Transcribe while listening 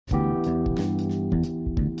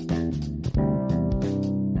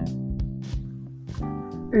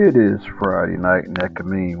It is Friday night, and that can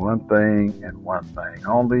mean one thing and one thing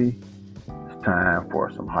only. It's time for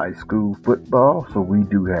some high school football, so we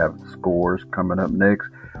do have the scores coming up next.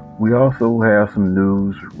 We also have some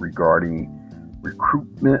news regarding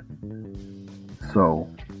recruitment, so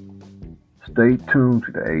stay tuned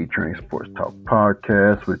to the A Train Sports Talk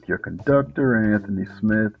podcast with your conductor, Anthony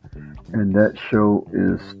Smith, and that show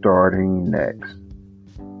is starting next.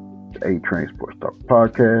 The A Train Sports Talk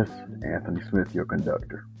podcast, Anthony Smith, your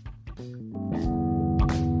conductor.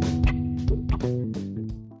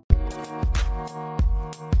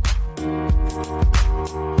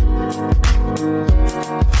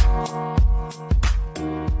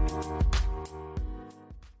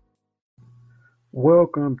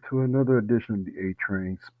 Welcome to another edition of the A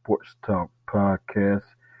Train Sports Talk podcast.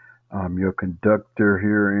 I'm your conductor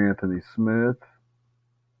here, Anthony Smith,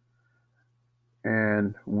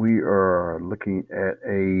 and we are looking at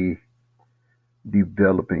a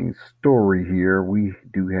developing story here. We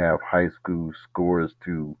do have high school scores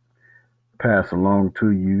to pass along to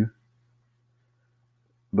you,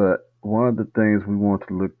 but one of the things we want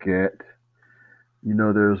to look at,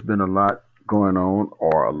 there's been a lot going on,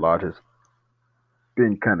 or a lot has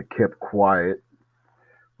been kind of kept quiet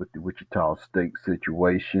with the Wichita State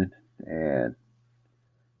situation. And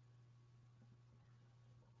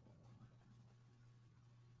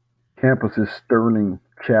campus's Sterling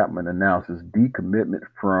Chapman announces decommitment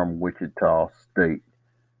from Wichita State.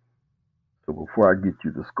 So before I get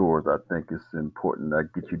you the scores, I think it's important I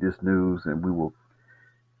get you this news, and we will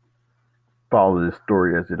follow this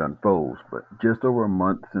story as it unfolds. But just over a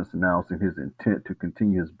month since announcing his intent to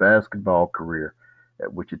continue his basketball career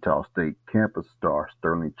at Wichita State, campus star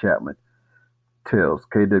Sterling Chapman tells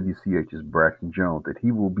KWCH's Braxton Jones that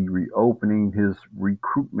he will be reopening his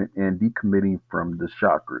recruitment and decommitting from the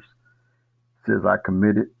Shockers. He says, "I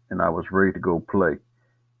committed and I was ready to go play.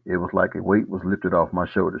 It was like a weight was lifted off my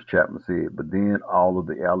shoulders," Chapman said. "But then all of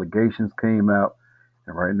the allegations came out,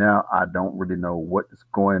 and right now I don't really know what is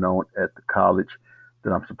going on at the college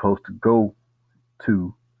that I'm supposed to go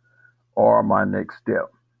to or my next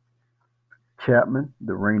step." Chapman,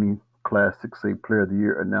 the reigning Class 6A Player of the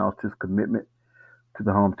Year, announced his commitment to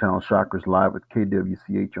the hometown Shockers live with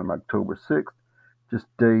KWCH on October 6th. Just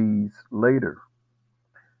days later,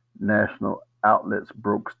 national outlets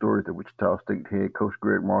broke stories that Wichita State head coach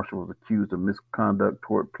Greg Marshall was accused of misconduct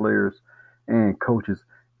toward players and coaches,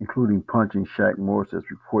 including punching Shaq Morris,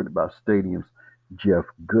 as reported by Stadium's Jeff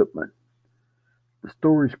Goodman. The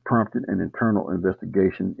stories prompted an internal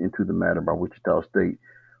investigation into the matter by Wichita State,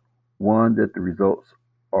 one that the results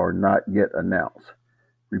are not yet announced.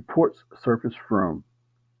 Reports surfaced from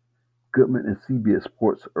Goodman and CBS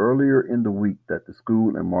Sports earlier in the week that the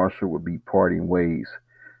school and Marshall would be parting ways,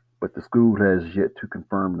 but the school has yet to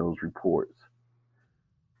confirm those reports.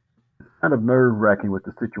 It's kind of nerve-wracking with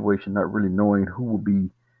the situation, not really knowing who will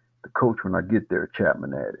be the coach when I get there,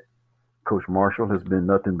 Chapman added. Coach Marshall has been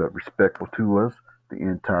nothing but respectful to us, the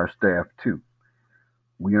entire staff too.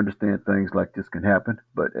 We understand things like this can happen,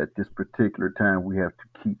 but at this particular time we have to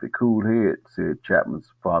keep a cool head, said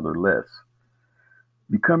Chapman's father Les.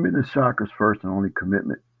 Becoming the Shockers' first and only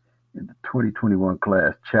commitment in the 2021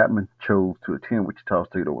 class, Chapman chose to attend Wichita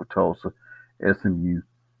State over Tulsa, SMU,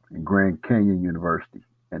 and Grand Canyon University.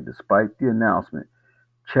 And despite the announcement,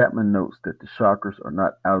 Chapman notes that the Shockers are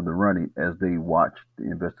not out of the running as they watch the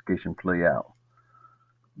investigation play out.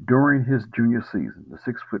 During his junior season, the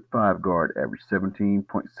 6'5" guard averaged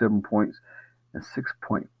 17.7 points and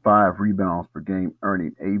 6.5 rebounds per game,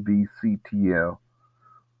 earning ABCTL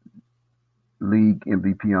League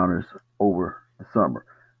MVP honors over the summer.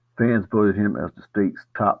 Fans voted him as the state's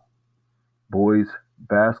top boys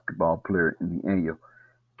basketball player in the annual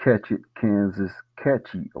Catch It Kansas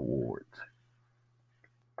Catchy Awards.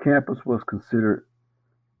 Campus was considered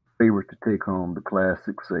favorite to take home the Class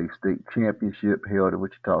 6A state championship held at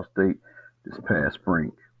Wichita State this past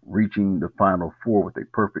spring, reaching the Final Four with a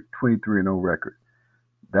perfect 23-0 record.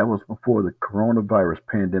 That was before the coronavirus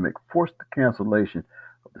pandemic forced the cancellation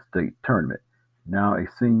of the state tournament. Now a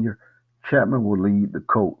senior, Chapman will lead the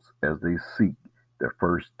Colts as they seek their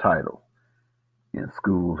first title in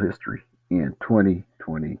school history in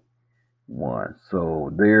 2021.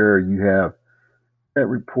 So there you have that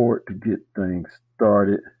report to get things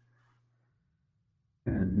started.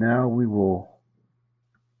 And now we will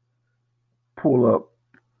pull up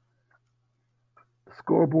the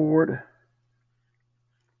scoreboard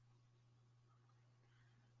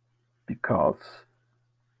because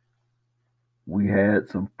we had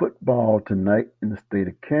some football tonight in the state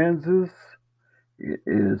of Kansas. It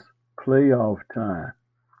is playoff time.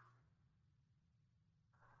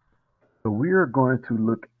 So we are going to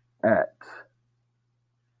look at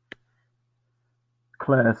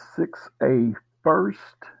Class 6A first.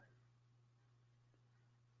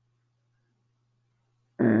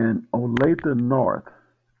 And Olathe North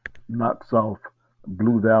knocks off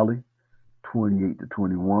Blue Valley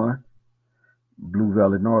 28-21. Blue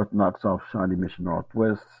Valley North knocks off Shawnee Mission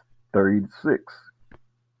Northwest 30-6.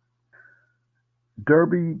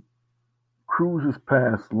 Derby cruises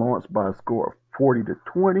past Lawrence by a score of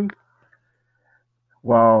 40-20,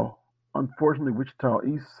 while unfortunately Wichita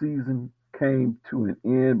East season came to an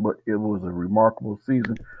end, but it was a remarkable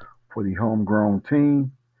season for the homegrown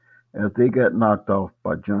team as they got knocked off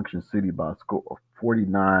by Junction City by a score of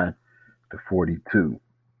 49-42,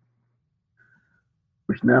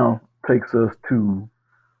 which now takes us to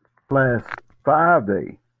Class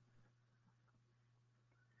 5A.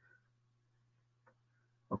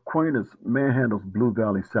 Aquinas manhandles Blue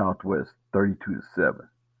Valley Southwest 32-7,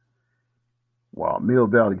 while Mill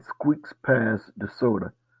Valley squeaks past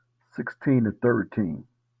DeSoto 16-13.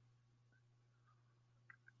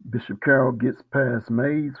 Bishop Carroll gets past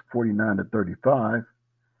Mays 49-35,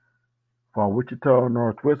 while Wichita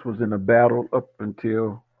Northwest was in a battle up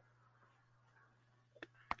until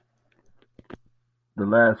the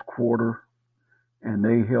last quarter, and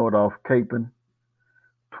they held off Capon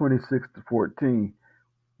 26-14,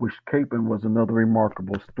 which Capon was another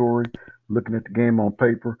remarkable story. Looking at the game on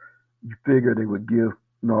paper, you figure they would give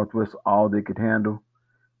Northwest all they could handle.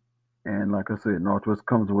 And like I said, Northwest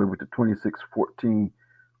comes away with the 26-14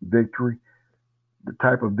 victory. The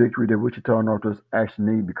type of victory that Wichita Northwest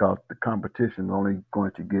actually need because the competition is only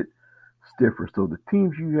going to get stiffer. So the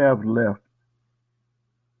teams you have left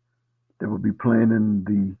that will be playing in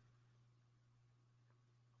the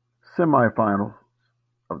semifinals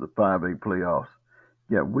of the 5A playoffs,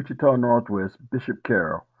 you have Wichita Northwest, Bishop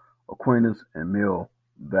Carroll, Aquinas, and Mill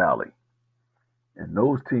Valley. And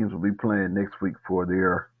those teams will be playing next week for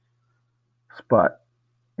their spot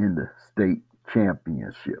in the state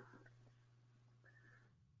championship.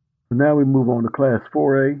 So now we move on to Class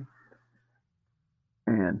 4A,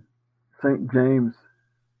 and St. James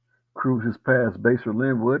cruises past Basehor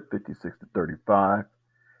Linwood 56-35.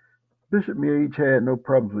 Bishop Miege had no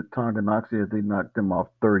problems with Tonganoxie as they knocked them off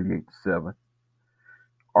 38-7.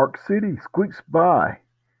 Ark City squeaks by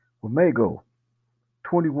Wamego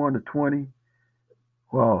 21-20,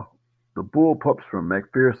 while the Bullpups from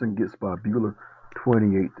McPherson gets by Buhler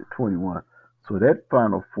 28-21. So that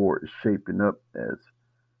Final Four is shaping up as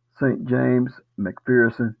St. James,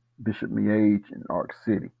 McPherson, Bishop Miege, and Ark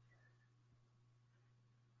City.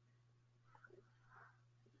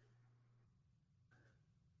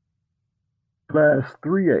 Class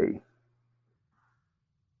 3A.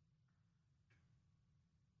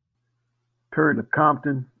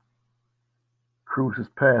 Perry-Lecompton cruises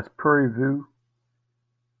past Prairie View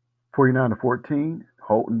 49-14.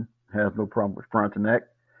 Holton has no problem with Frontenac,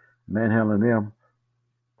 manhandling them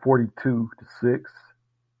 42-6.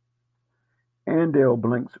 Andale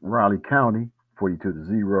blinks Riley County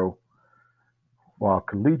 42-0, while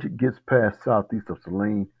Collegiate gets past Southeast of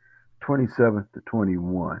Saline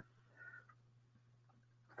 27-21.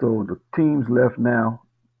 So the teams left now,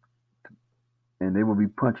 and they will be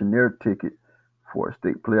punching their ticket for a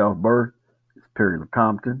state playoff berth. It's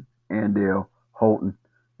Perry-Lecompton, Andale, Holton,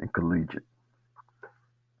 and Collegiate.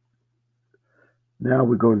 Now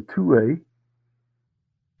we go to 2A.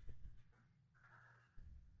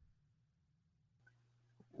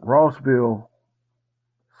 Rossville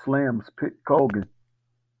slams Pitt Colgan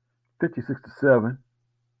 56-7.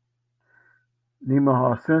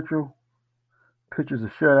 Nemaha Central pitches a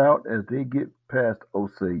shutout as they get past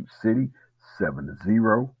Osage City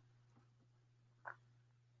 7-0.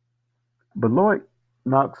 Beloit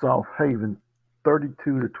knocks off Haven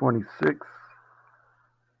 32-26.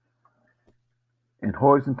 And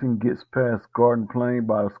Hoisington gets past Garden Plain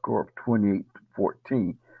by a score of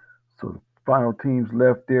 28-14. So the final teams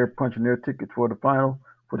left there punching their tickets for the final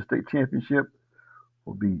for the state championship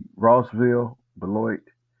will be Rossville, Beloit,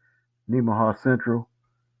 Nemaha Central,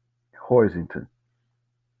 Hoisington.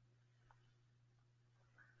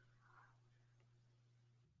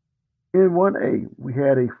 In 1A, we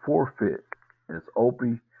had a forfeit as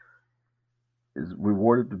Opie is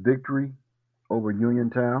rewarded the victory over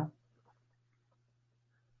Uniontown.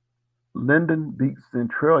 Linden beats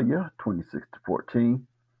Centralia 26-14.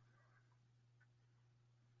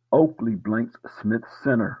 Oakley blanks Smith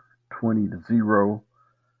Center 20-0,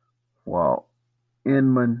 while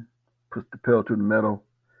Inman puts the pedal to the metal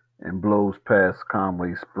and blows past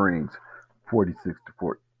Conway Springs 46-6.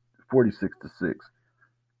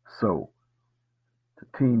 So the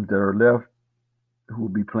teams that are left, who will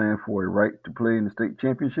be playing for a right to play in the state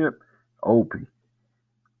championship? Opie,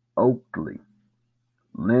 Oakley,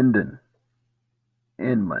 Linden,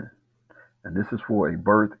 Inman. And this is for a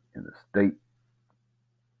berth in the state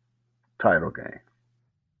title game.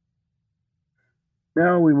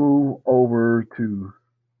 Now we move over to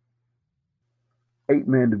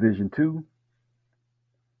 8-man Division II.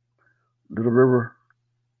 Little River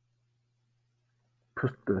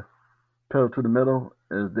puts the pedal to the metal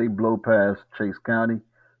as they blow past Chase County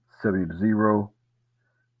 70-0.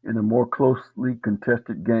 In a more closely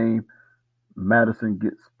contested game, Madison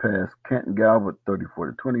gets past Canton Galva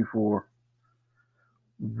 34-24.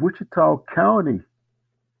 Wichita County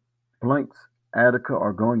blanks Attica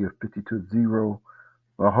Argonia 52-0,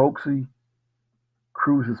 while Hoxie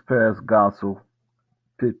cruises past Gossel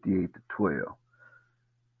 58-12.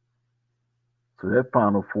 So that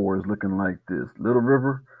Final Four is looking like this: Little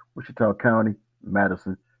River, Wichita County,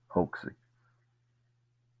 Madison, Hoxie.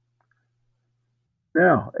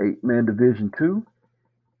 Now, 8-man Division II.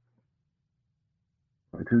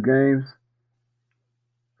 2 games.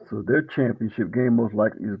 So their championship game most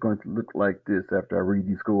likely is going to look like this after I read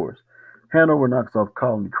these scores. Hanover knocks off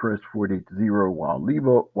Colony Crest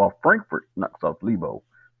 48-0, while Frankfort knocks off Lebo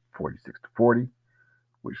 46-40,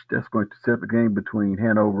 which that's going to set the game between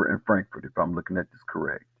Hanover and Frankfort, if I'm looking at this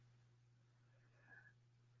correct.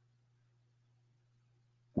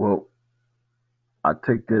 Well, I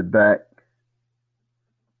take that back.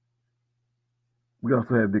 We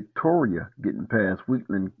also have Victoria getting past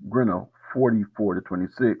Wheatland Grinnell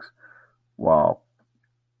 44-26, while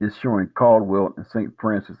it's showing Caldwell and St.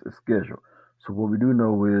 Francis as scheduled. So what we do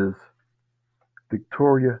know is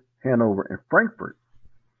Victoria, Hanover, and Frankfort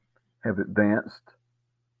have advanced,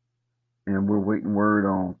 and we're waiting word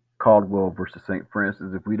on Caldwell versus St.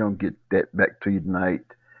 Francis. If we don't get that back to you tonight,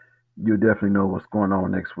 you'll definitely know what's going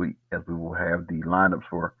on next week, as we will have the lineups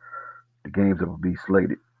for the games that will be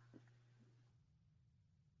slated.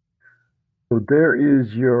 So there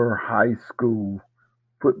is your high school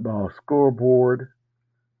football scoreboard,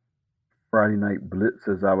 Friday night blitz,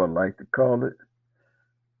 as I would like to call it.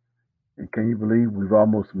 And can you believe we've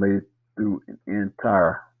almost made it through an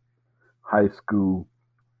entire high school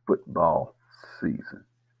football season?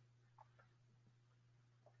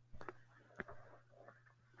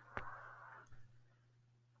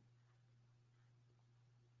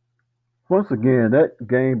 Once again, that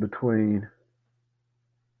game between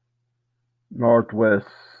Northwest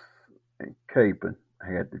and Capon,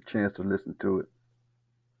 I had the chance to listen to it.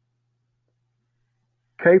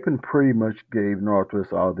 Capon pretty much gave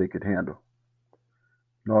Northwest all they could handle.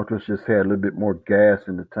 Northwest just had a little bit more gas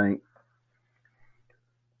in the tank,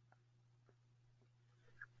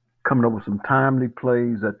 coming up with some timely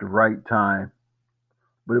plays at the right time.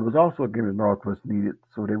 But it was also a game that Northwest needed,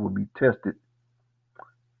 so they will be tested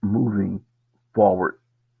moving forward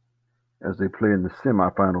as they play in the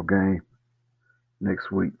semifinal game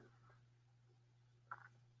next week.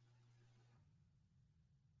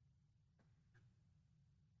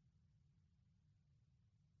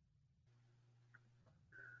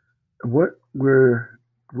 What we're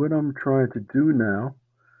what I'm trying to do now,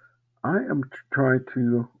 I am trying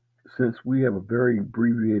to, since we have a very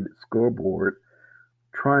abbreviated scoreboard,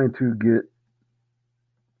 trying to get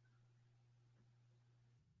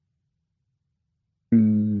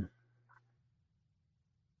the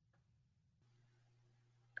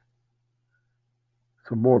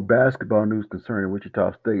some more basketball news concerning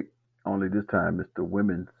Wichita State. Only this time it's the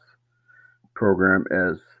women's program,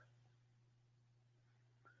 as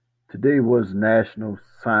today was National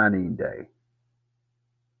Signing Day.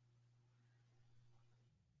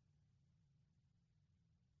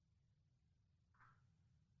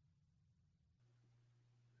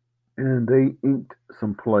 And they inked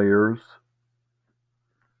some players.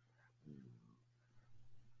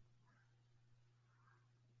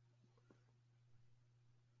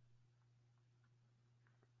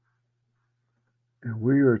 And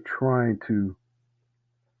we are trying to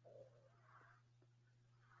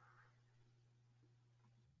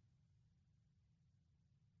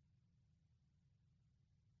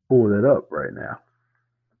pull that up right now.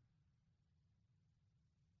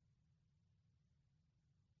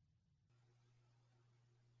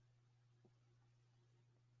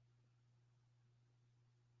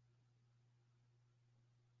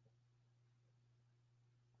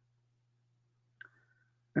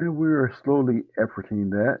 And we are slowly efforting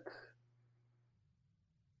that.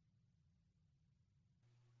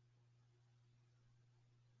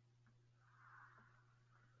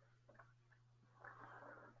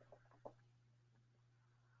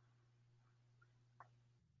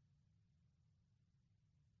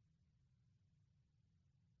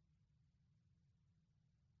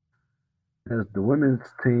 as the women's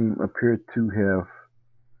team appeared to have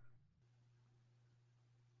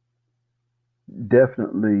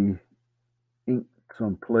definitely inked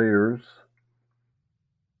some players,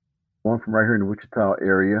 one from right here in the Wichita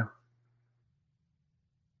area.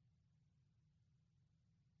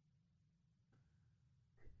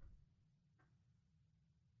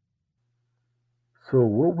 So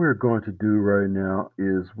what we're going to do right now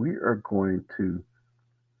is we are going to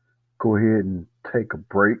go ahead and take a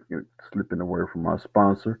break, slipping away from our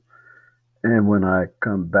sponsor. And when I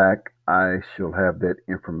come back, I shall have that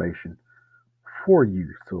information for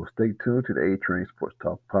you. So stay tuned to the A Train Sports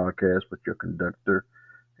Talk podcast with your conductor,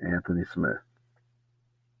 Anthony Smith.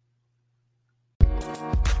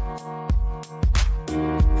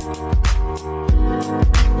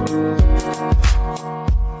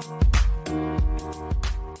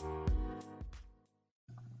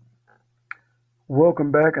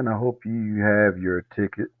 Welcome back, and I hope you have your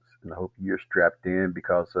tickets, and I hope you're strapped in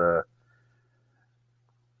because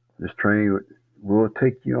this train will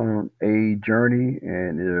take you on a journey,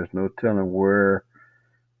 and there's no telling where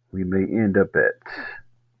we may end up at.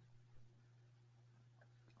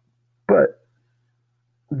 But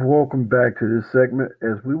welcome back to this segment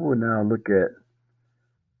as we will now look at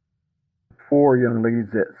four young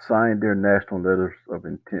ladies that signed their national letters of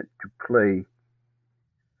intent to play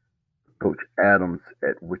Coach Adams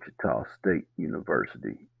at Wichita State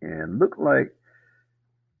University. And look like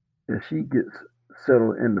as she gets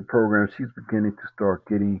settled in the program, she's beginning to start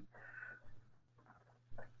getting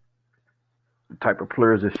the type of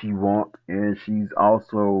players that she wants, and she's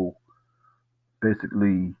also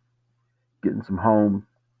basically getting some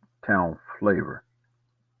hometown flavor.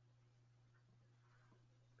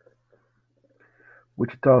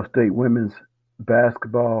 Wichita State women's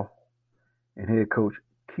basketball and head coach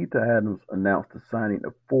Keitha Adams announced the signing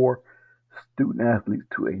of four student athletes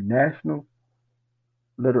to a national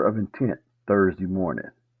letter of intent Thursday morning.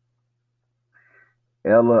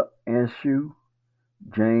 Ella Anshu,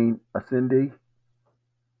 Jane Asinde,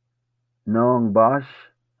 Nung Bosch,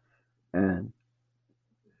 and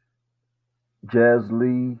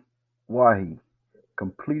Jazlee Wahi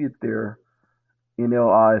completed their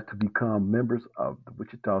NLIs to become members of the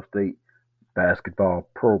Wichita State basketball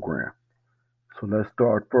program. So let's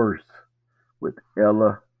start first with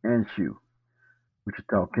Ella Anshu,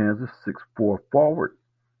 Wichita, Kansas, 6'4" forward.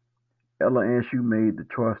 Ella Anshu made the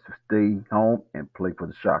choice to stay home and play for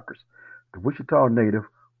the Shockers. The Wichita native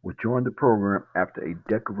will join the program after a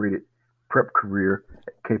decorated prep career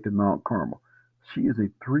at Cape and Mount Carmel. She is a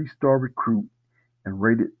three-star recruit and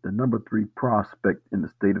rated the number 3 prospect in the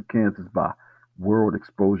state of Kansas by World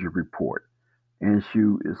Exposure Report.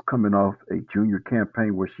 Anshu is coming off a junior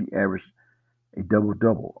campaign where she averaged a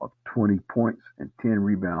double-double of 20 points and 10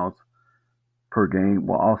 rebounds per game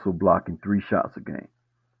while also blocking 3 shots a game.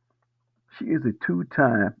 She is a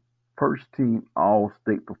two-time first-team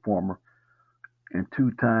All-State performer and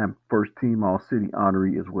two-time first-team All-City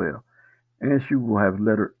honoree as well. Anshu will have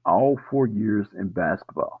lettered all 4 years in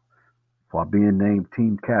basketball while being named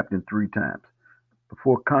team captain 3 times.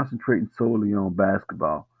 Before concentrating solely on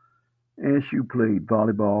basketball, Anshu played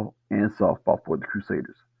volleyball and softball for the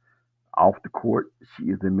Crusaders. Off the court, she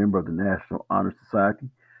is a member of the National Honor Society,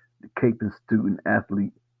 the Capon Student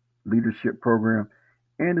Athlete Leadership Program,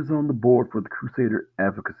 and is on the board for the Crusader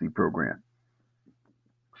Advocacy Program.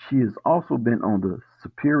 She has also been on the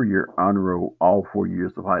Superior Honor Roll all 4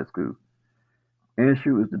 years of high school.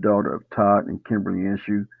 Anshu is the daughter of Todd and Kimberly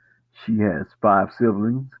Anshu. She has 5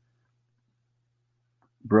 siblings: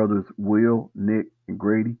 brothers Will, Nick, and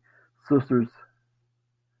Grady, sisters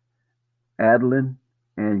Adeline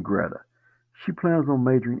and Greta. She plans on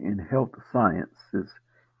majoring in health sciences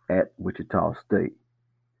at Wichita State.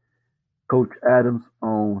 Coach Adams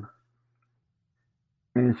on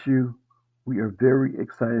Anshu, we are very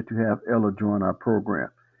excited to have Ella join our program.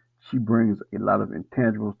 She brings a lot of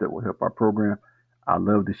intangibles that will help our program. I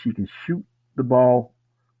love that she can shoot the ball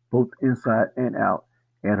both inside and out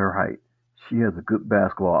at her height. She has a good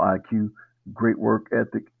basketball IQ, great work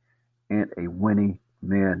ethic, and a winning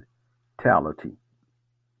mentality.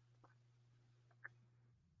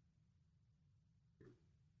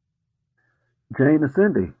 Jane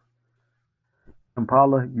Asinde,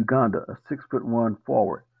 Kampala, Uganda, a 6'1"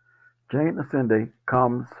 forward. Jane Asinde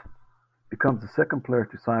becomes the second player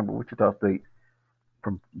to sign with Wichita State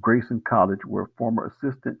from Grayson College, where former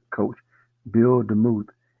assistant coach Bill DeMuth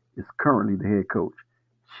is currently the head coach.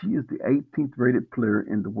 She is the 18th rated player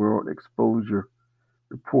in the World Exposure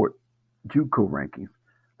Report JUCO rankings.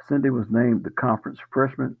 Cindy was named the Conference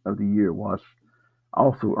Freshman of the Year while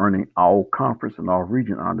also earning all conference and all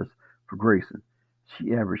region honors for Grayson.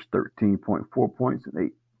 She averaged 13.4 points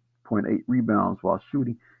and 8.8 rebounds while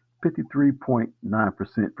shooting 53.9%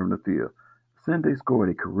 from the field. Sunday scored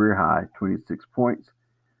a career high 26 points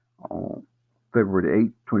on February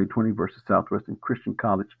 8, 2020 versus Southwestern Christian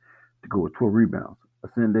College to go with 12 rebounds.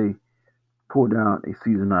 Ascende pulled down a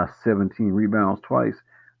season high 17 rebounds twice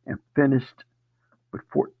and finished with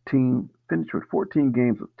 14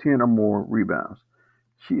 games of 10 or more rebounds.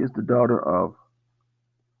 She is the daughter of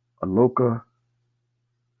Aloka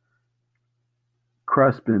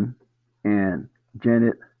Crispin and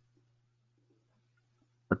Janet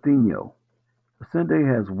Atheno.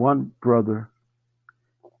 Ascende has one brother,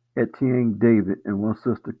 Etienne David, and one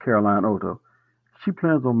sister, Caroline Otto. She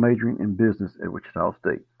plans on majoring in business at Wichita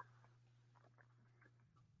State.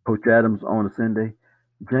 Coach Adams on Ascende.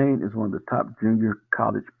 Jane is one of the top junior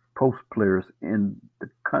college post players in the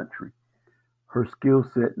country. Her skill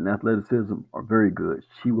set and athleticism are very good.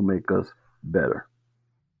 She will make us better.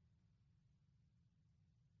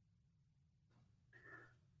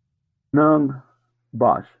 Nung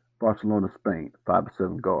Bosch, Barcelona, Spain,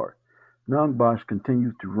 5'7" guard. Nung Bosch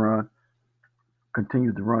continues the run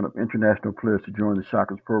of international players to join the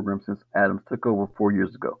Shockers program since Adams took over 4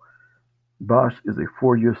 years ago. Bosch is a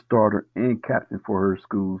 4-year starter and captain for her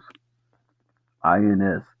school's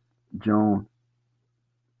INS Joan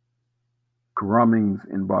Caramings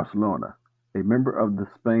in Barcelona. A member of the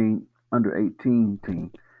Spain under-18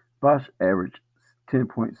 team, Bosch averaged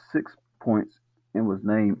 10.6 points and was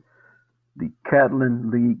named the Catalan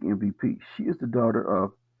League MVP. She is the daughter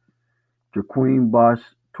of Joaquim Bosch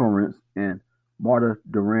Torrents and Marta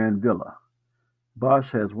Duran Villa. Bosch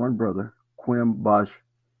has one brother, Quim Bosch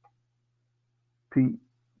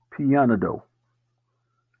Pianado.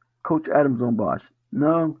 Coach Adams on Bosch.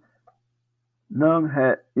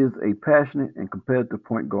 Is a passionate and competitive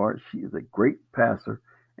point guard. She is a great passer,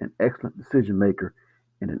 an excellent decision maker,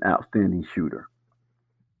 and an outstanding shooter.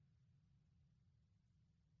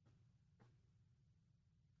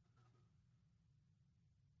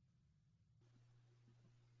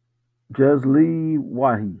 Jeslee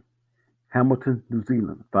Wahi, Hamilton, New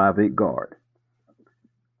Zealand, 5'8" guard.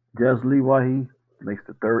 Jeslee Wahi makes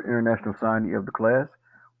the third international signee of the class.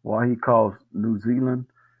 Wahi calls New Zealand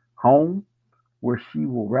home, where she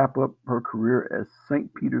will wrap up her career at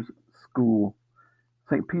St. Peter's School,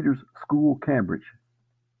 Cambridge.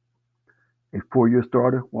 A 4-year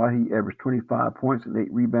starter, Wahi averaged 25 points and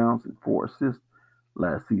 8 rebounds and 4 assists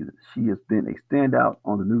last season. She has been a standout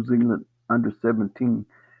on the New Zealand under-17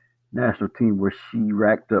 national team, where she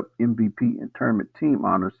racked up MVP and tournament team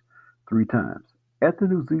honors 3 times. At the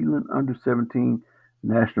New Zealand under-17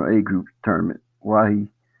 national A group tournament, Wahi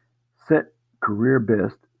set career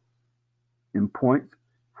best in points,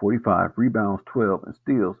 45, rebounds, 12, and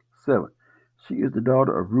steals, 7. She is the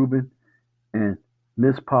daughter of Reuben and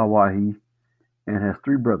Mispa Wahi and has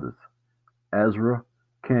 3 brothers, Azra,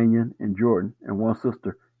 Canyon, and Jordan, and one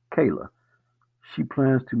sister, Kayla. She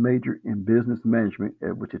plans to major in business management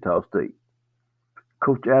at Wichita State.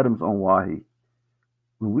 Coach Adams on Wahi.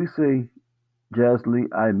 When we say Lee,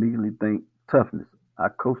 I immediately think toughness. I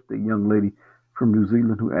coached a young lady from New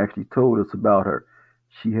Zealand who actually told us about her.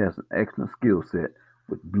 She has an excellent skill set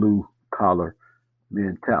with blue collar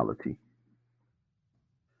mentality.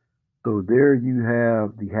 So there you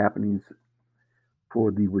have the happenings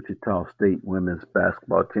for the Wichita State women's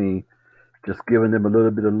basketball team. Just giving them a little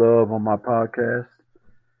bit of love on my podcast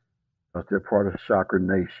because they're part of Shocker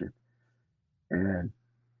Nation. And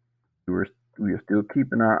we are still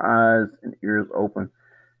keeping our eyes and ears open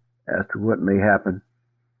as to what may happen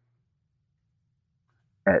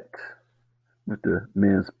at with the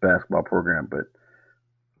men's basketball program. But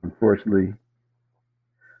unfortunately,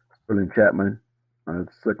 Sterling Chapman, under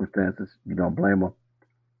the circumstances, you don't blame him,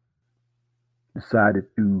 decided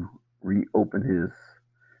to reopen his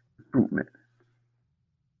recruitment.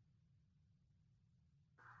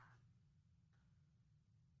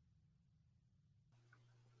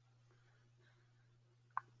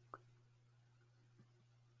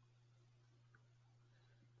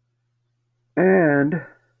 And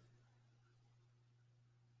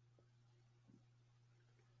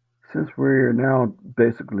since we're now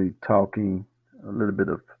basically talking a little bit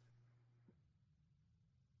of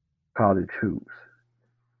college hoops,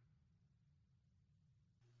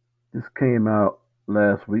 this came out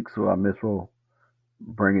last week, so I may as well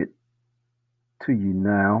bring it to you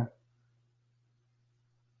now.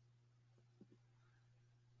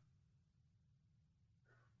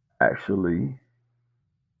 Actually,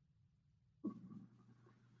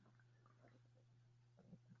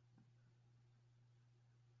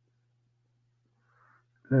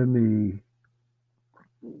 let me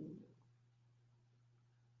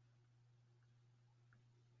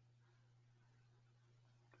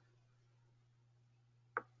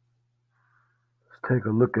take a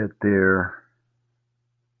look at their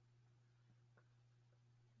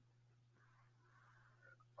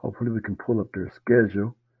hopefully we can pull up their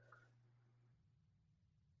schedule.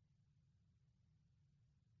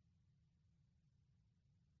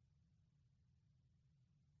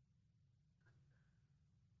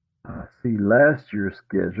 I see last year's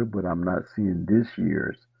schedule, but I'm not seeing this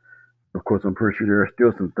year's. Of course, I'm pretty sure there are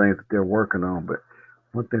still some things that they're working on, but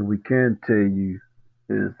one thing we can tell you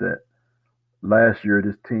is that last year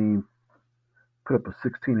this team put up a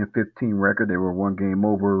 16-15 record. They were one game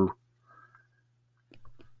over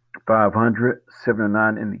 500,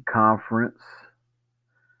 7-9 in the conference.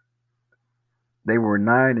 They were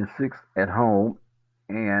 9-6 at home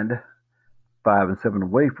and 5-7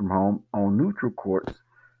 away from home on neutral courts.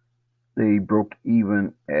 They broke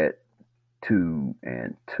even at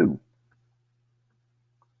 2-2.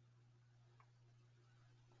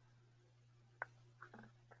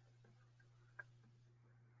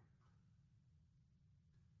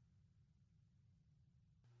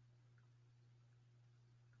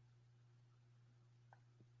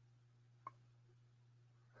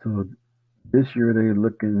 So this year they're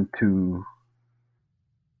looking to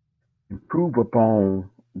improve upon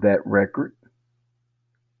that record.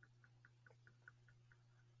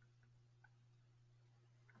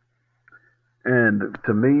 And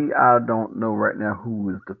to me, I don't know right now who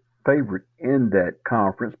is the favorite in that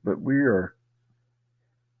conference, but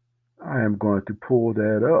I am going to pull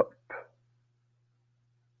that up.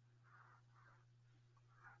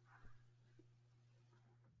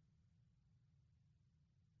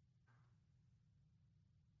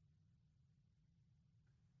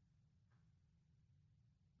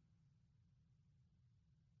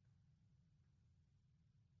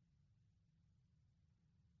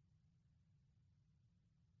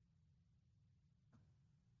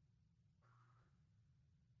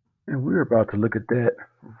 And we're about to look at that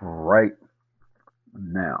right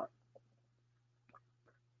now.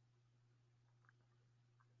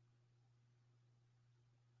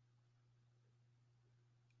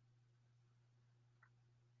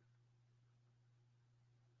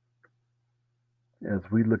 As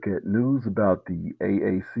we look at news about the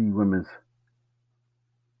AAC women's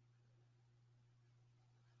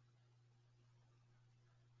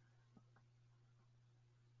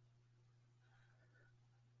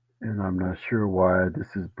and I'm not sure why this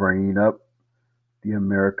is bringing up the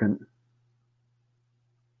American,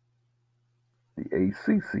 the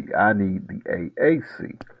ACC. I need the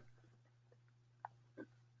AAC.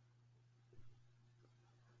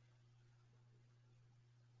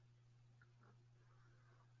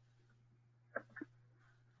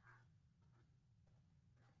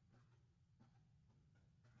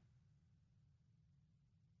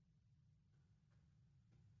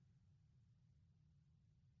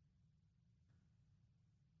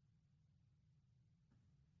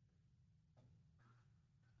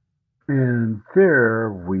 And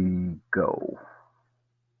there we go.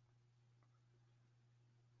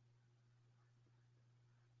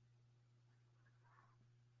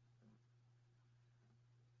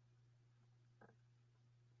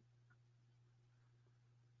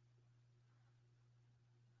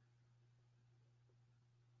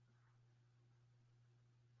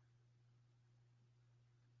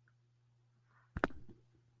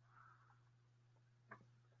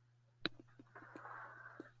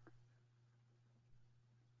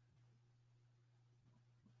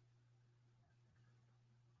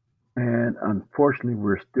 And unfortunately,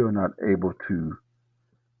 we're still not able to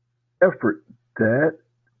effort that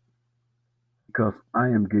because I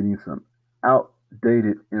am getting some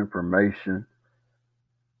outdated information.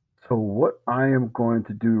 So, what I am going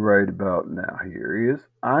to do right about now here is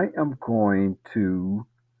I am going to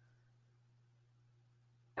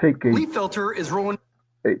take a Leaf filter is rolling.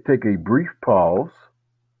 take a brief pause,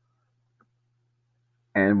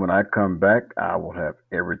 and when I come back, I will have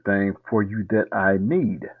everything for you that I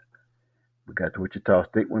need. We got the Wichita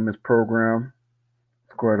State Women's Program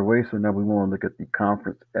squared away, so now we want to look at the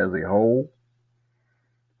conference as a whole.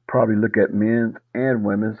 Probably look at men's and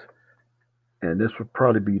women's, and this will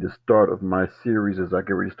probably be the start of my series as I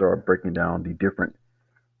get ready to start breaking down the different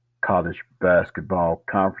college basketball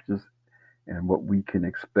conferences and what we can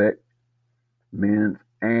expect, men's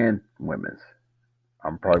and women's.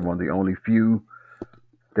 I'm probably one of the only few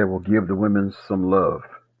that will give the women's some love.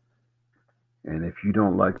 And if you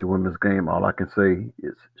don't like the women's game, all I can say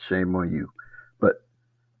is shame on you. But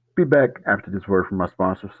be back after this word from my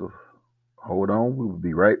sponsor. So hold on. We will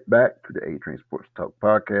be right back to the A Train Sports Talk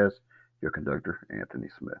podcast. Your conductor, Anthony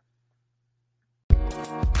Smith.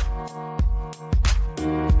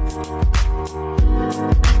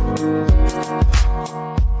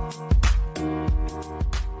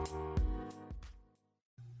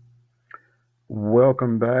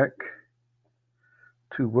 Welcome back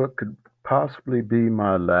to what could possibly be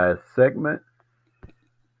my last segment,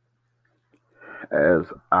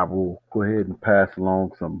 as I will go ahead and pass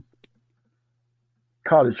along some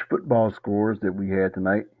college football scores that we had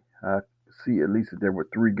tonight. I see at least that there were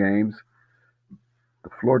 3 games. The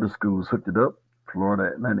Florida schools hooked it up.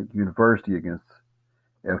 Florida Atlantic University against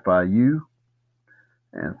FIU,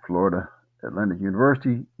 and Florida Atlantic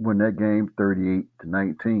University won that game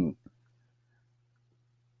 38-19.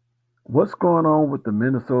 What's going on with the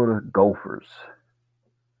Minnesota Gophers?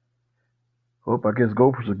 Well, I guess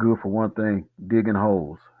Gophers are good for one thing, digging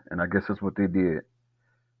holes. And I guess that's what they did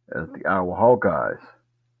as the Iowa Hawkeyes.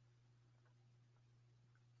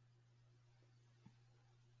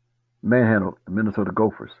 Manhandled the Minnesota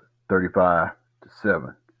Gophers 35-7.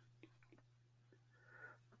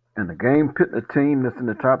 And the game pit a team that's in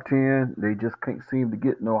the top 10. They just can't seem to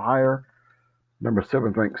get no higher. Number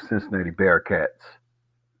 7 ranked Cincinnati Bearcats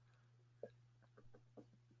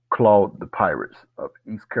clawed the Pirates of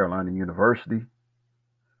East Carolina University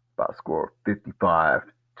by a score of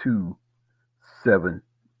 55-17.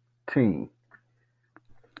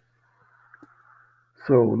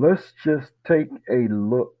 So let's just take a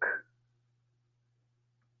look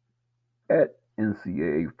at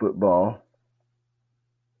NCAA football.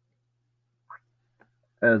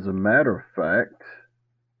 As a matter of fact,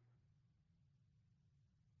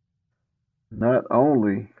 not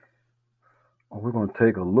only are we going to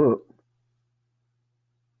take a look,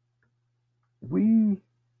 we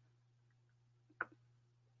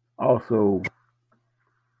also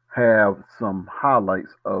have some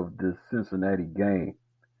highlights of this Cincinnati game.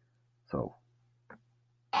 So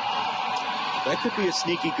that could be a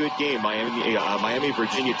sneaky good game. Miami,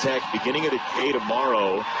 Virginia Tech, beginning of the day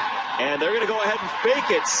tomorrow. And they're going to go ahead and fake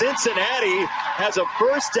it. Cincinnati has a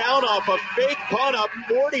first down off a fake punt up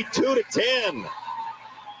 42-10.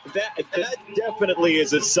 That definitely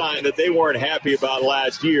is a sign that they weren't happy about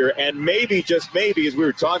last year. And maybe, just maybe, as we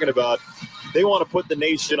were talking about, they want to put the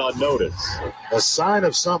nation on notice. A sign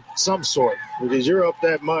of some sort, because you're up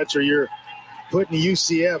that much, or you're putting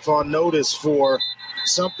UCF on notice for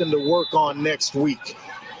something to work on next week.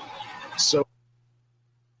 So,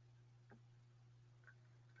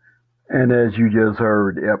 and as you just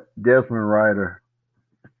heard, Desmond Ridder,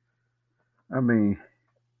 I mean,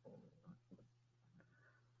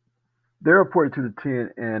 they're up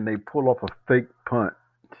 42-10, and they pull off a fake punt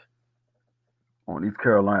on East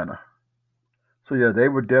Carolina. So, yeah, they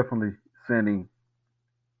were definitely sending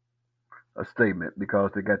a statement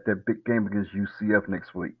because they got that big game against UCF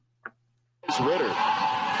next week. It's Ridder.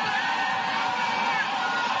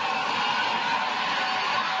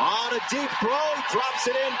 On a deep throw, he drops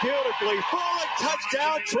it in beautifully. Full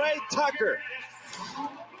touchdown, Trey Tucker.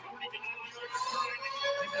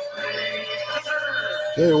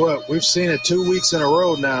 Tell you what, we've seen it 2 weeks in a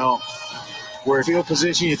row now where field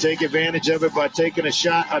position, you take advantage of it by taking a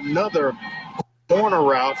shot, another corner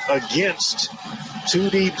route against two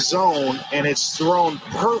deep zone, and it's thrown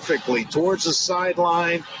perfectly towards the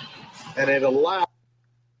sideline, and it allowed.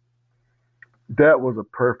 That was a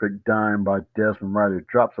perfect dime by Desmond Ridder.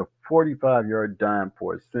 Drops a 45-yard dime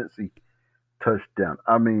for a Cincy touchdown.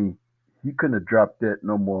 I mean, he couldn't have dropped that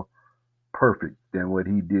no more perfect than what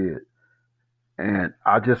he did. And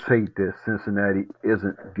I just hate that Cincinnati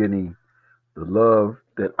isn't getting the love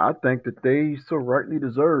that I think that they so rightly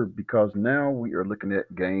deserve, because now we are looking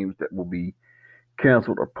at games that will be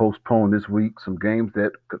canceled or postponed this week, some games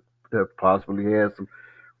that could have possibly had some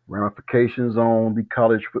ramifications on the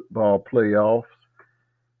college football playoffs.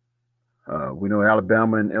 We know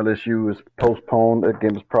Alabama and LSU is postponed. That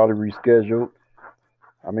game is probably rescheduled.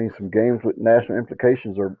 I mean, some games with national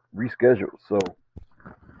implications are rescheduled. So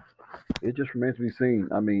it just remains to be seen.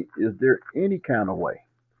 I mean, is there any kind of way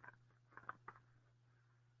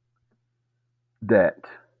that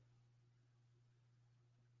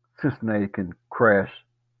Cincinnati can crash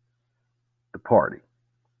the party?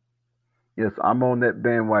 Yes, I'm on that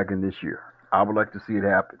bandwagon this year. I would like to see it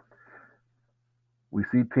happen. We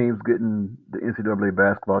see teams getting the NCAA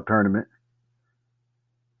basketball tournament,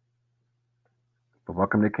 but how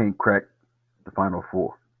come they can't crack the Final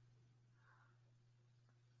Four?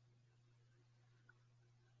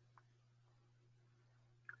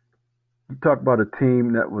 You talk about a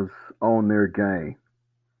team that was on their game.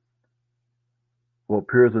 Well,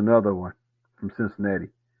 here's another one from Cincinnati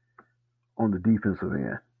on the defensive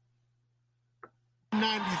end.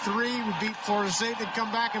 93, we beat Florida State. They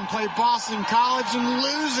come back and play Boston College and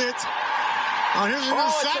lose it Oh,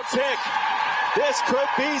 it's a pick. This could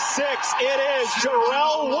be 6. It is.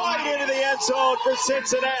 Jarrell White into the end zone for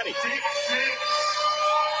Cincinnati.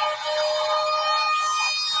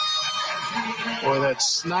 Boy, that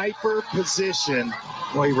sniper position,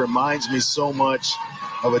 boy, he reminds me so much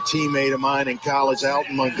of a teammate of mine in college,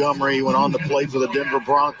 Alton Montgomery. He went on to play for the Denver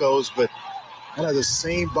Broncos, but kind of the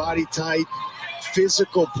same body type,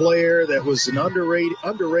 physical player that was an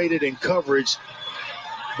underrated in coverage,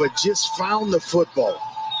 but just found the football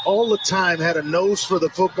all the time, had a nose for the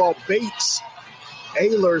football, baits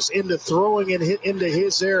Ahlers into throwing it into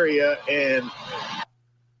his area.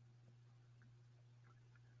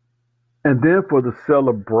 And then for the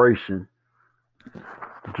celebration,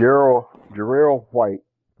 Jarrell White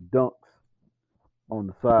dunks on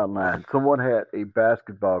the sideline. Someone had a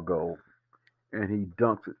basketball goal, and he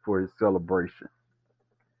dunks it for his celebration.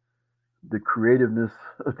 The creativeness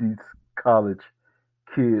of these college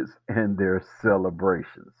kids and their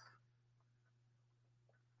celebrations.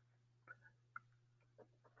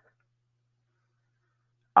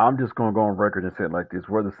 I'm just going to go on record and say it like this.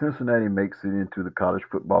 Whether Cincinnati makes it into the college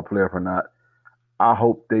football playoff or not, I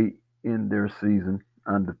hope they end their season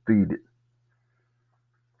undefeated.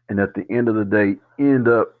 And at the end of the day, end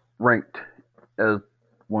up ranked as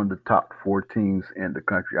one of the top 4 teams in the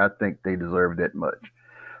country. I think they deserve that much.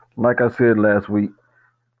 Like I said last week,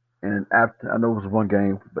 and after, I know it was one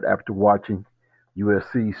game, but after watching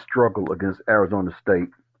USC struggle against Arizona State,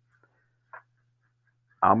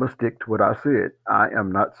 I'm going to stick to what I said. I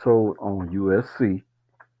am not sold on USC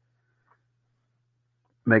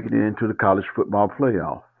making it into the college football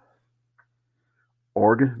playoff.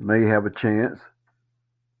 Oregon may have a chance,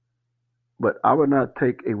 but I would not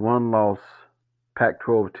take a one-loss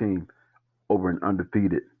Pac-12 team over an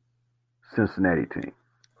undefeated Cincinnati team.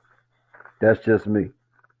 That's just me.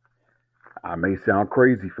 I may sound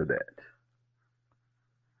crazy for that,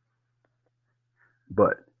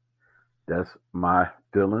 but that's my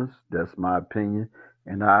feelings. That's my opinion,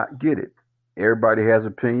 and I get it. Everybody has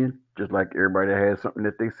opinion, just like everybody has something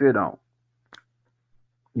that they sit on.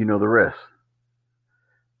 You know the rest.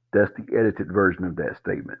 That's the edited version of that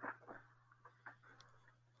statement.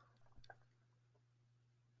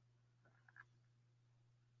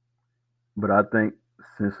 But I think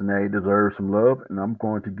Cincinnati deserves some love, and I'm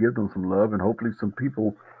going to give them some love, and hopefully some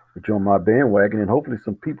people will join my bandwagon, and hopefully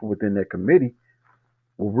some people within that committee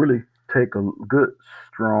will really take a good,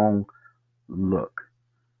 strong look.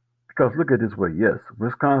 Because look at it this way, yes,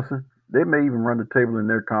 Wisconsin, they may even run the table in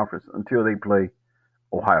their conference until they play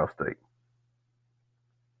Ohio State.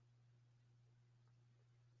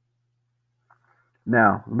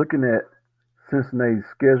 Now, looking at Cincinnati's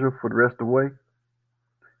schedule for the rest of the way,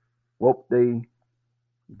 well, they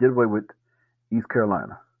did away with East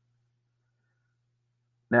Carolina.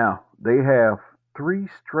 Now, they have 3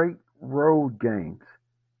 straight road games,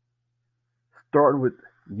 starting with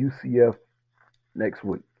UCF next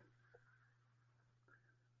week.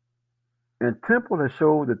 And Temple has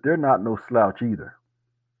showed that they're not no slouch either.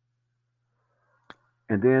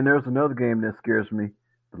 And then there's another game that scares me,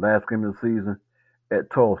 the last game of the season, at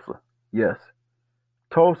Tulsa. Yes,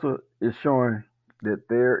 Tulsa is showing that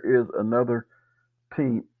there is another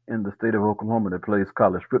team in the state of Oklahoma that plays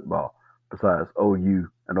college football besides OU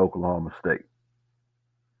and Oklahoma State.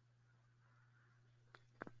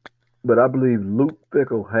 But I believe Luke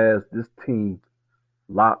Fickell has this team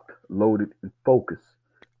locked, loaded, and focused.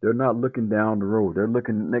 They're not looking down the road. They're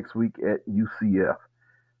looking next week at UCF.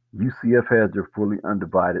 UCF has their fully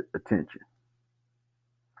undivided attention.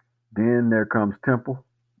 Then there comes Temple,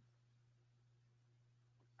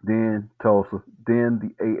 then Tulsa, then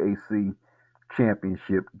the AAC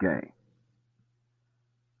championship game.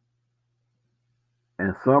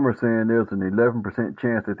 And some are saying there's an 11%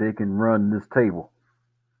 chance that they can run this table.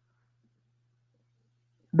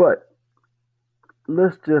 But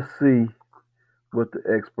let's just see what the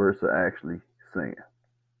experts are actually saying.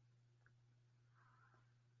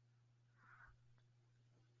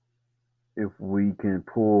 If we can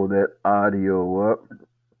pull that audio up.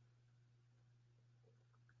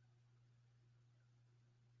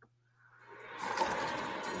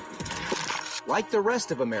 Like the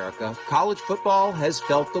rest of America, college football has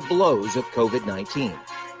felt the blows of COVID-19.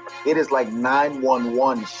 It is like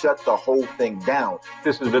 911 shut the whole thing down.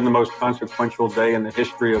 This has been the most consequential day in the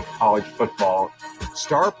history of college football.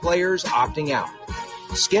 Star players opting out,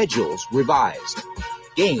 schedules revised,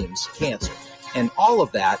 games canceled. And all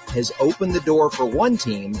of that has opened the door for one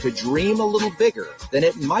team to dream a little bigger than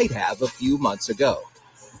it might have a few months ago.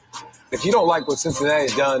 If you don't like what Cincinnati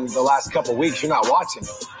has done the last couple of weeks, you're not watching.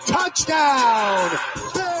 Touchdown,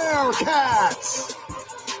 Bearcats!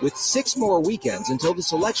 With 6 more weekends until the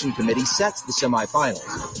selection committee sets the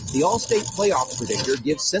semifinals, the All-State Playoff Predictor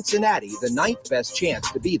gives Cincinnati the 9th best chance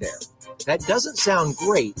to be there. That doesn't sound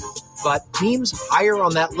great, but teams higher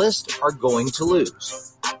on that list are going to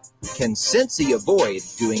lose. Can Cincy avoid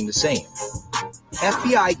doing the same?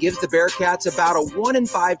 FBI gives the Bearcats about a 1 in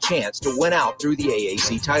 5 chance to win out through the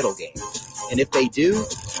AAC title game. And if they do,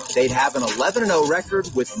 they'd have an 11-0 record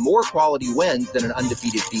with more quality wins than an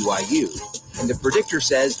undefeated BYU. And the predictor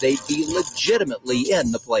says they'd be legitimately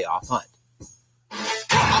in the playoff hunt.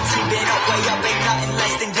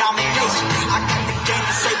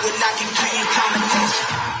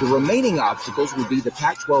 The remaining obstacles would be the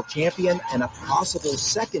Pac-12 champion and a possible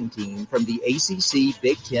second team from the ACC,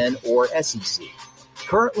 Big Ten, or SEC.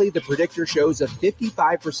 Currently, the predictor shows a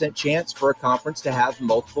 55% chance for a conference to have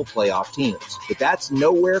multiple playoff teams, but that's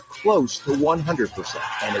nowhere close to 100%.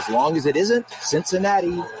 And as long as it isn't,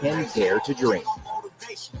 Cincinnati can dare to dream.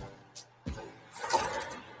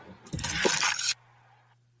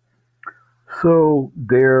 So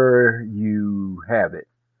there you have it.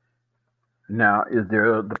 Now, is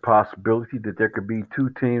there the possibility that there could be 2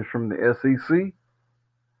 teams from the SEC?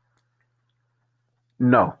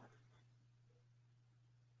 No.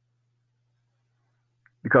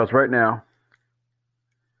 Because right now,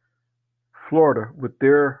 Florida, with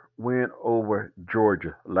their win over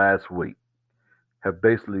Georgia last week, have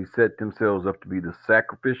basically set themselves up to be the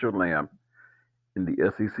sacrificial lamb in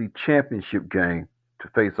the SEC championship game to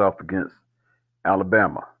face off against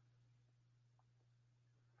Alabama.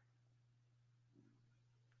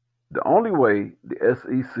 The only way the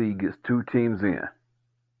SEC gets 2 teams in,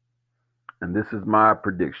 and this is my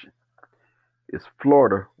prediction, is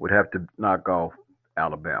Florida would have to knock off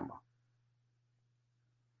Alabama.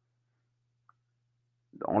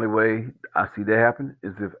 The only way I see that happen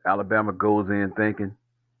is if Alabama goes in thinking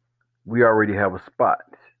we already have a spot.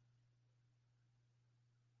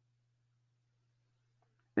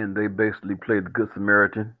 And they basically play the Good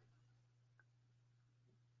Samaritan.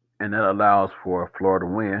 And that allows for a Florida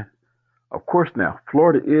win. Of course, now,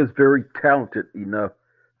 Florida is very talented enough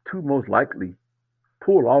to most likely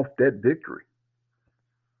pull off that victory.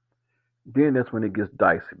 Then that's when it gets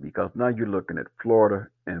dicey because now you're looking at Florida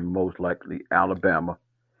and most likely Alabama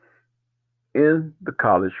in the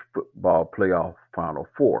college football playoff Final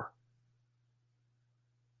Four,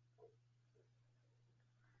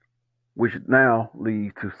 which now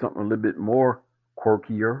leads to something a little bit more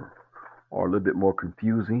quirkier or a little bit more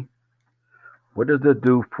confusing. What does that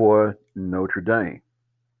do for Notre Dame?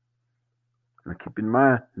 And keep in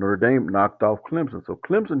mind, Notre Dame knocked off Clemson, so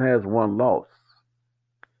Clemson has 1 loss.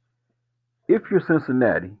 If you're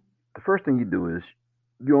Cincinnati, the first thing you do is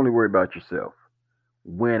you only worry about yourself.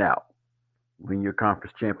 Win out. Win your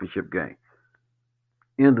conference championship game.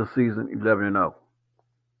 End the season 11-0.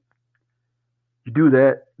 You do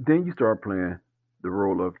that, then you start playing the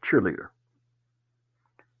role of cheerleader.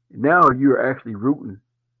 Now you're actually rooting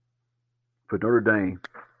for Notre Dame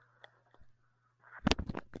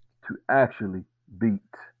to actually beat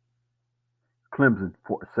Clemson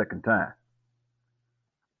for a second time.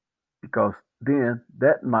 Because then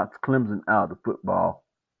that knocks Clemson out of the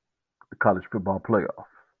college football playoff.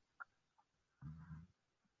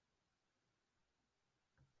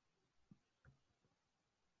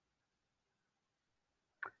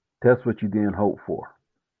 That's what you then hope for.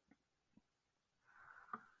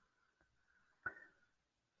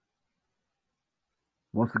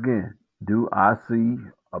 Once again, do I see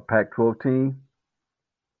a Pac-12 team?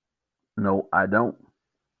 No, I don't.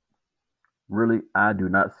 Really, I do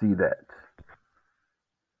not see that.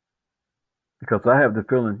 Because I have the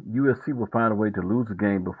feeling USC will find a way to lose a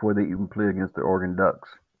game before they even play against the Oregon Ducks.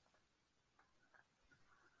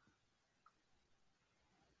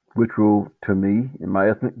 Which will, to me, in my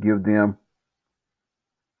estimate, give them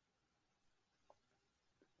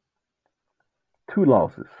 2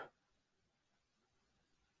 losses.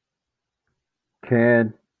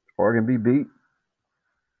 Can Oregon be beat?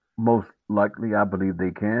 Most likely, I believe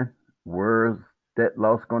they can. Where's that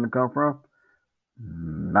loss going to come from?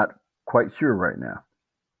 Not quite sure right now.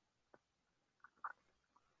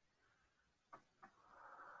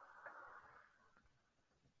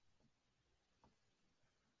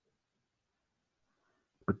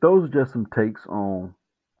 But those are just some takes on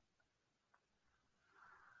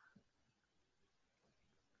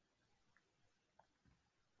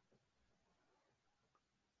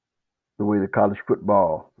the way the college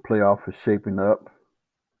football playoff is shaping up.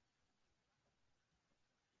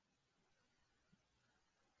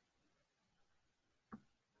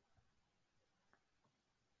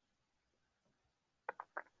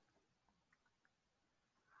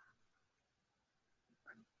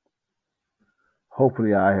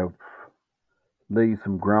 Hopefully I have laid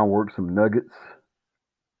some groundwork, some nuggets.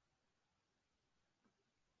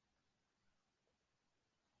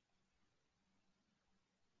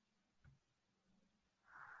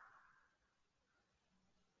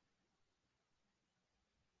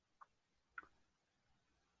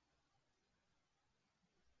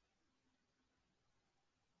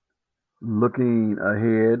 Looking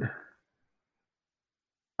ahead,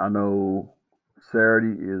 I know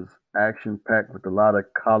Saturday is action-packed with a lot of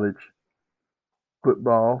college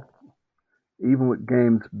football, even with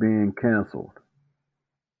games being canceled.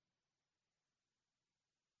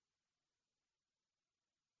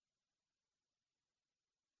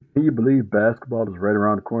 Can you believe basketball is right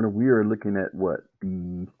around the corner? We are looking at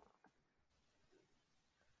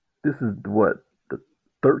this is the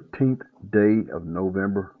 13th day of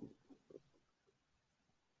November,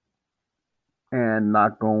 and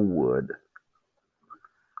knock on wood,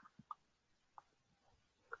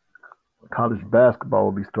 college basketball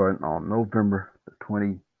will be starting on November the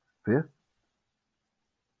 25th.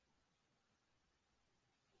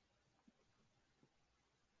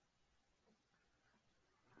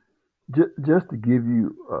 Just to give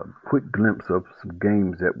you a quick glimpse of some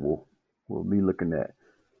games that we'll be looking at.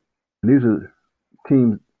 And these are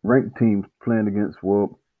ranked teams playing against, the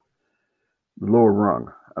lower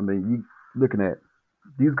rung. I mean, you looking at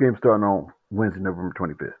these games starting on Wednesday, November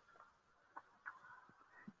 25th.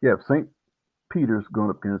 You have St. Peter's going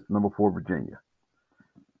up against number 4 Virginia.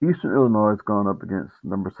 Eastern Illinois is going up against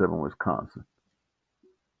number 7 Wisconsin.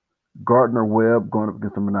 Gardner-Webb going up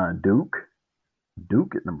against number 9 Duke.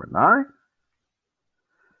 Duke at number 9.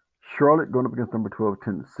 Charlotte going up against number 12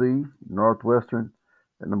 Tennessee. Northwestern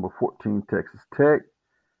at number 14 Texas Tech.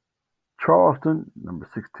 Charleston, number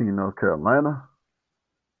 16 North Carolina.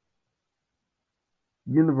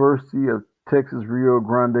 University of Texas Rio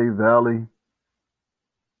Grande Valley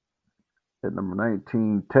at number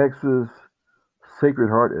 19 Texas. Sacred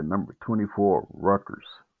Heart at number 24 Rutgers.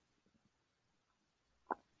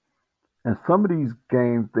 And some of these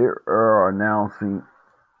games, they are announcing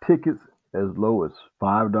tickets as low as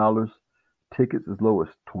 $5, tickets as low as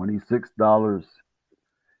 $26.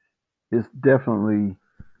 It's definitely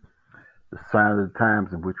the sign of the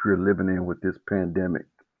times in which we're living in with this pandemic.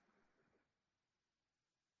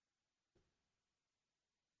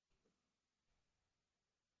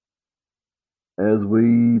 As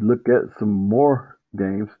we look at some more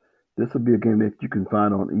games, this will be a game that you can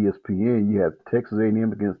find on ESPN. You have Texas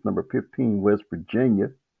A&M against number 15 West Virginia.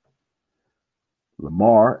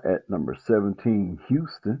 Lamar at number 17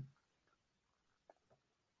 Houston.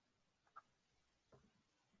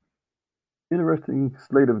 Interesting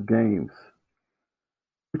slate of games.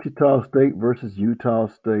 Wichita State versus Utah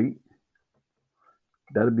State.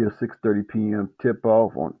 That'll be a 6:30 p.m.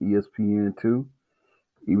 tip-off on ESPN2.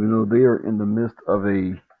 Even though they are in the midst of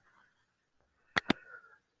we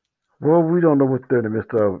don't know what they're in the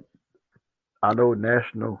midst of. I know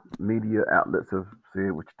national media outlets have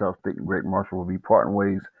said Wichita State and Greg Marshall will be parting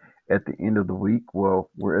ways at the end of the week.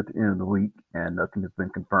 Well, we're at the end of the week, and nothing has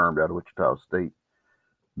been confirmed out of Wichita State.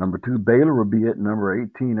 Number 2, Baylor will be at number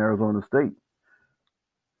 18, Arizona State.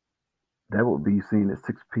 That will be seen at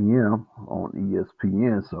 6 p.m. on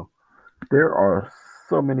ESPN. So there are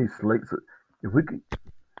so many slates. If we could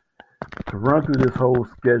to run through this whole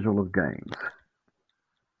schedule of games.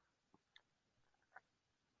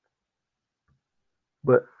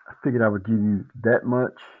 But I figured I would give you that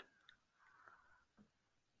much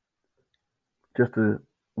just to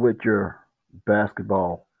wet your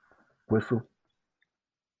basketball whistle.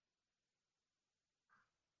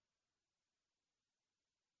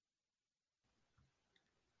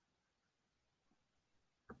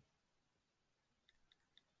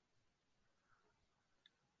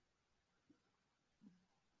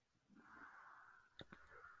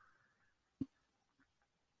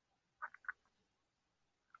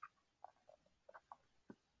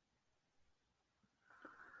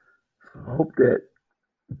 So I hope that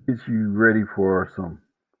gets you ready for some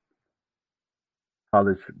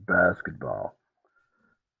college basketball.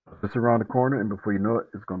 It's around the corner, and before you know it,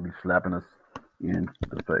 it's going to be slapping us in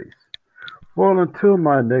the face. Well, until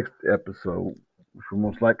my next episode, which will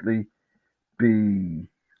most likely be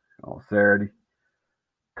on Saturday,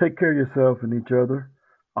 take care of yourself and each other.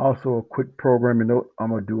 Also, a quick programming note, I'm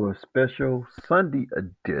going to do a special Sunday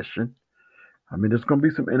edition. I mean, there's going to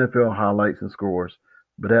be some NFL highlights and scores,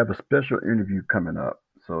 but I have a special interview coming up,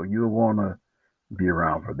 so you'll want to be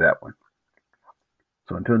around for that one.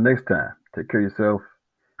 So until next time, take care of yourself,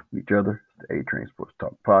 each other. The A-Train Sports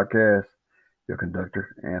Talk Podcast. Your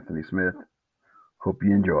conductor, Anthony Smith. Hope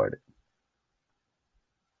you enjoyed it.